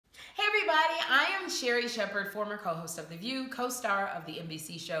everybody. I am Sherri Shepherd, former co-host of The View, co-star of the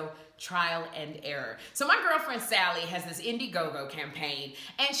NBC show Trial and Error. So my girlfriend Sally has this Indiegogo campaign,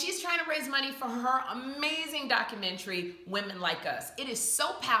 and she's trying to raise money for her amazing documentary, Women Like Us. It is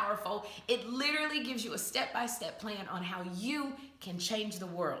so powerful. It literally gives you a step-by-step plan on how you can change the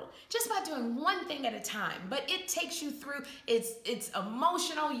world just by doing one thing at a time. But it takes you through, it's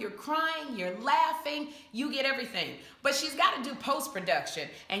emotional, you're crying, you're laughing, you get everything. But she's got to do post-production,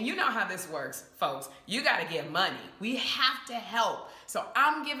 and you know how this works, folks. You got to give money. We have to help. So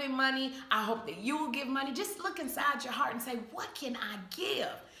I'm giving money. I hope that you will give money. Just look inside your heart and say, what can I give?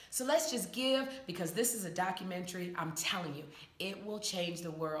 So let's just give, because this is a documentary. I'm telling you, it will change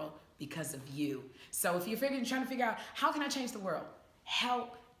the world because of you. So if you're trying to figure out, how can I change the world?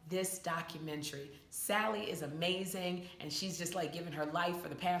 Help this documentary. Sally is amazing, and she's just like given her life for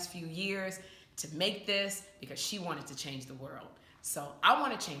the past few years to make this because she wanted to change the world. So I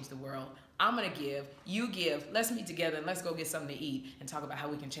want to change the world. I'm going to give, you give, let's meet together and let's go get something to eat and talk about how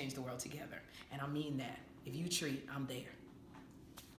we can change the world together. And I mean that. If you treat, I'm there.